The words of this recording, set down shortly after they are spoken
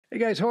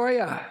guys, how are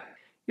ya?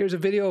 Here's a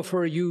video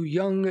for you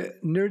young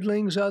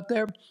nerdlings out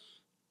there.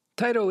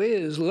 Title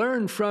is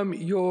Learn from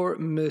Your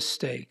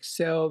Mistakes.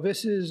 So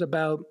this is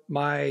about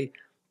my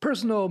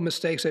personal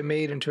mistakes I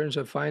made in terms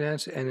of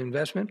finance and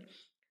investment.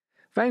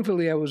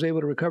 Thankfully, I was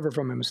able to recover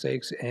from my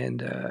mistakes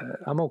and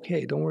I'm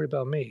okay. Don't worry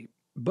about me.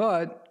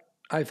 But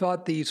I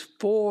thought these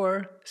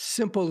 4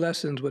 simple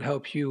lessons would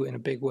help you in a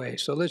big way.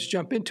 So let's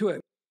jump into it.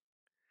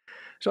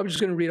 So I'm just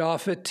going to read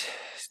off it.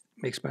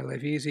 Makes my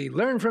life easy.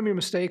 Learn from your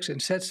mistakes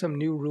and set some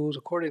new rules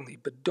accordingly,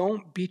 but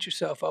don't beat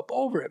yourself up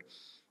over it.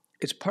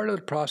 It's part of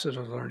the process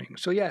of learning.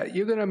 So yeah,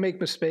 you're going to make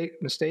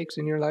mistakes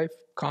in your life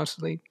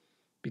constantly,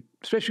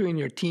 especially in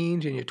your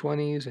teens, in your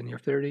 20s, and your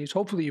 30s.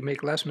 Hopefully you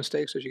make less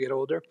mistakes as you get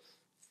older,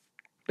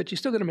 but you're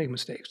still going to make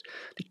mistakes.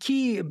 The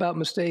key about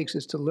mistakes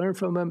is to learn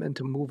from them and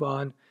to move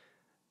on.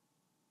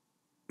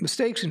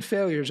 Mistakes and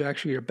failures are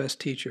actually your best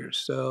teachers.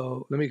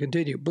 So let me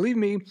continue. Believe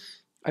me,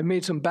 I've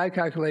made some bad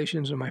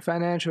calculations in my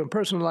financial and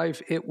personal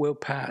life. It will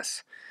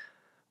pass.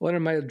 One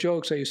of my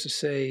jokes I used to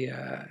say,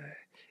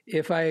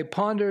 if I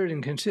pondered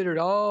and considered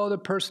all the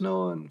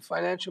personal and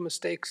financial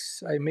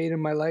mistakes I made in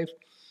my life,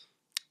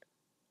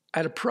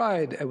 out of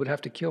pride, I would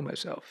have to kill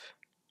myself.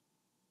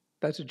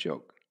 That's a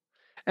joke.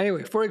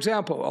 Anyway, for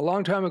example, a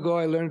long time ago,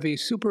 I learned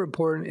these super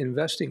important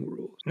investing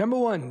rules. Number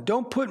 1,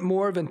 don't put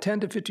more than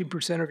 10 to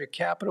 15% of your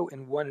capital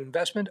in one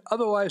investment.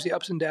 Otherwise, the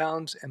ups and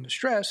downs and the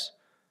stress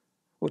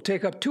will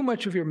take up too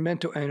much of your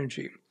mental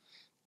energy.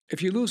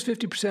 If you lose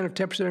 50% of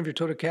 10% of your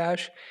total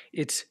cash,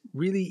 it's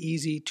really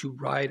easy to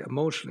ride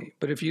emotionally.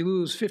 But if you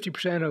lose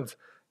 50% of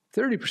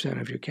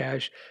 30% of your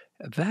cash,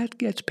 that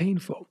gets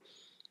painful.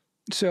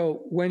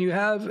 So when you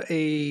have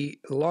a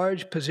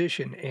large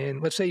position,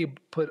 and let's say you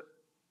put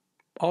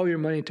all your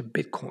money into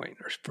Bitcoin,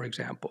 or for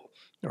example,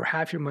 or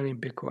half your money in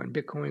Bitcoin,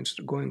 Bitcoin's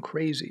going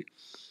crazy.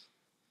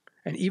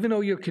 And even though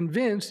you're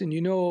convinced and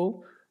you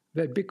know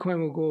that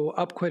Bitcoin will go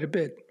up quite a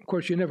bit. Of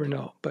course, you never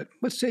know, but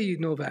let's say you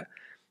know that.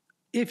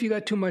 If you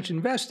got too much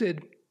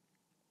invested,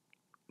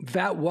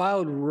 that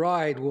wild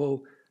ride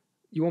you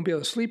won't be able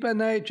to sleep at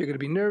night, you're going to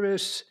be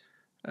nervous,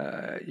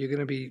 you're going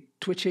to be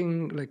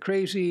twitching like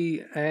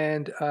crazy,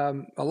 and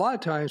a lot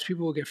of times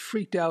people will get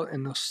freaked out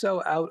and they'll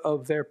sell out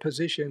of their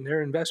position,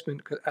 their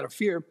investment, out of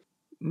fear,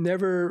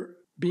 never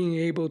being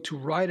able to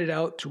ride it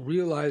out to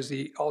realize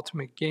the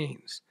ultimate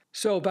gains.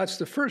 So that's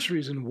the first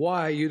reason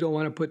why you don't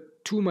want to put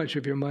too much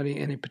of your money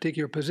in a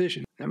particular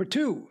position. Number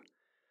 2,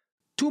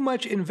 too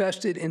much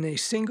invested in a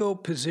single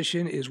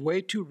position is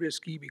way too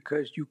risky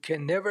because you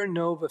can never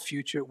know the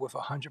future with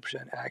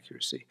 100%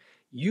 accuracy.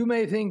 You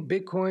may think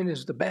Bitcoin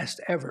is the best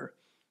ever,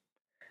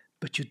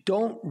 but you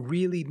don't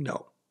really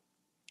know.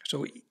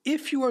 So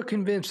if you are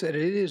convinced that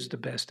it is the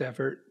best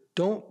ever,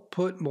 don't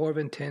put more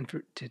than 10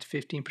 to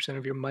 15%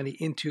 of your money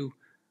into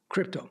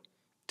crypto.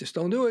 Just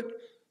don't do it.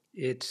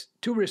 It's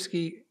too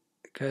risky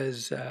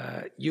because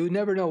you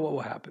never know what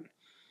will happen.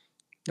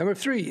 Number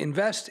 3,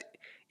 invest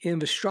in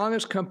the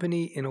strongest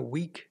company in a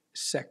weak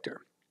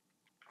sector.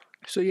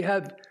 So you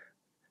have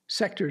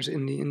sectors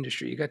in the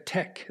industry. You got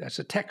tech, that's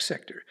the tech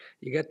sector.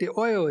 You got the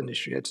oil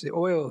industry, that's the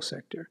oil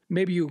sector.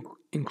 Maybe you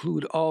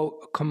include all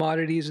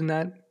commodities in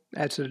that.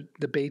 That's a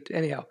debate.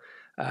 Anyhow,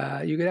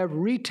 you could have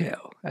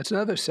retail, that's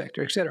another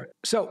sector, etc.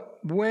 So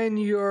when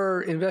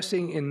you're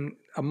investing in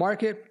a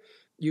market,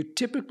 you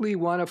typically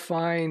want to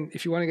find,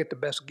 if you want to get the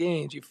best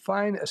gains, you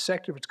find a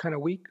sector that's kind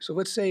of weak. So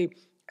let's say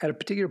at a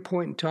particular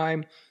point in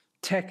time,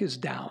 tech is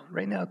down.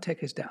 Right now,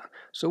 tech is down.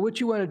 So what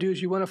you want to do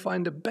is you want to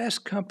find the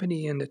best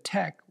company in the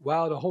tech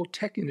while the whole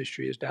tech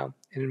industry is down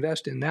and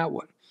invest in that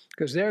one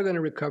because they're going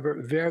to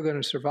recover, they're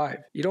going to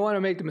survive. You don't want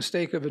to make the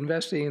mistake of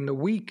investing in the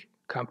weak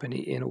company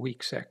in a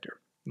weak sector.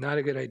 Not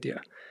a good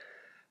idea.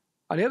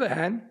 On the other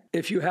hand,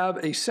 if you have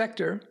a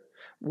sector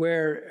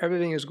where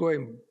everything is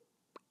going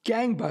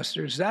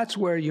gangbusters, that's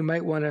where you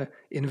might want to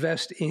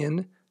invest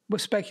in,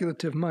 with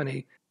speculative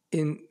money,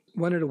 in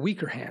one of the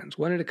weaker hands,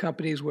 one of the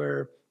companies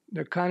where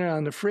they're kind of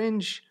on the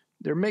fringe,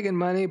 they're making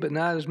money, but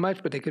not as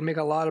much, but they can make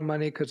a lot of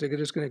money because they're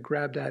just going to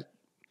grab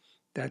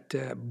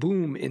that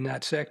boom in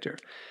that sector.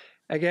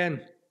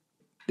 Again,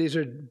 these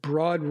are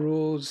broad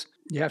rules.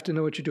 You have to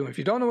know what you're doing. If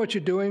you don't know what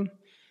you're doing,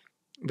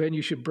 then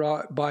you should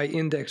buy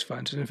index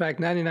funds. And in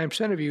fact,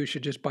 99% of you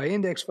should just buy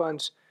index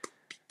funds.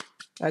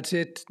 That's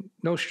it.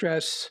 No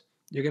stress.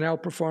 You're going to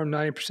outperform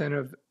 90%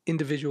 of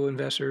individual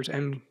investors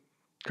and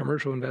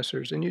commercial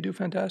investors, and you do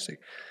fantastic.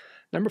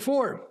 Number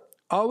 4,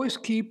 always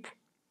keep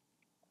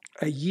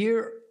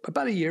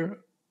about a year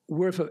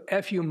worth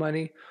of FU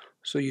money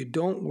so you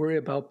don't worry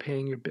about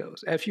paying your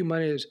bills. FU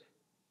money is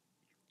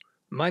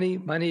money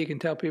you can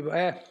tell people,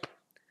 I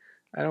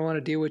don't want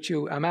to deal with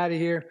you. I'm out of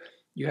here.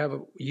 You have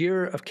a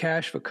year of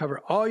cash to cover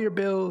all your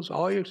bills,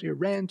 all your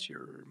rent,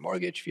 your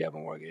mortgage if you have a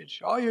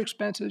mortgage, all your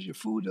expenses, your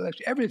food,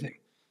 electricity, everything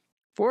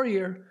for a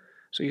year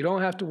so you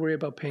don't have to worry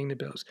about paying the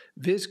bills.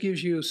 This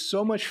gives you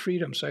so much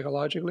freedom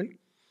psychologically.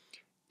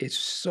 It's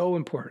so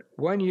important.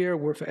 1 year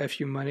worth of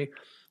FU money.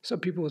 Some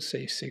people would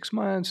say 6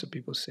 months. Some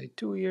people say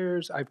 2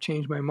 years. I've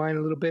changed my mind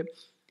a little bit.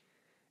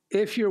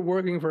 If you're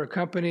working for a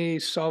company,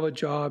 solid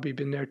job, you've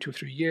been there 2 or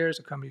 3 years,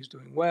 the company's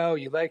doing well,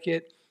 you like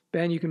it,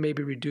 then you can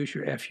maybe reduce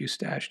your FU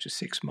stash to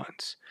 6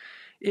 months.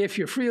 If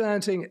you're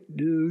freelancing, at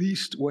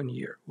least 1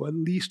 year, well, at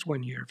least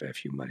 1 year of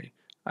FU money.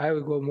 I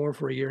would go more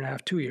for 1.5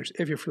 years, 2 years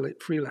if you're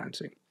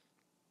freelancing.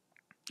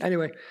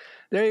 Anyway,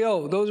 there you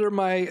go. Those are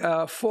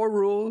my 4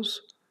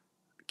 rules.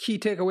 Key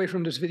takeaway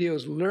from this video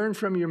is learn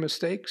from your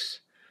mistakes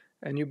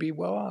and you'll be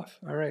well off.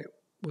 All right.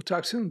 We'll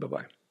talk soon.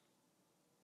 Bye-bye.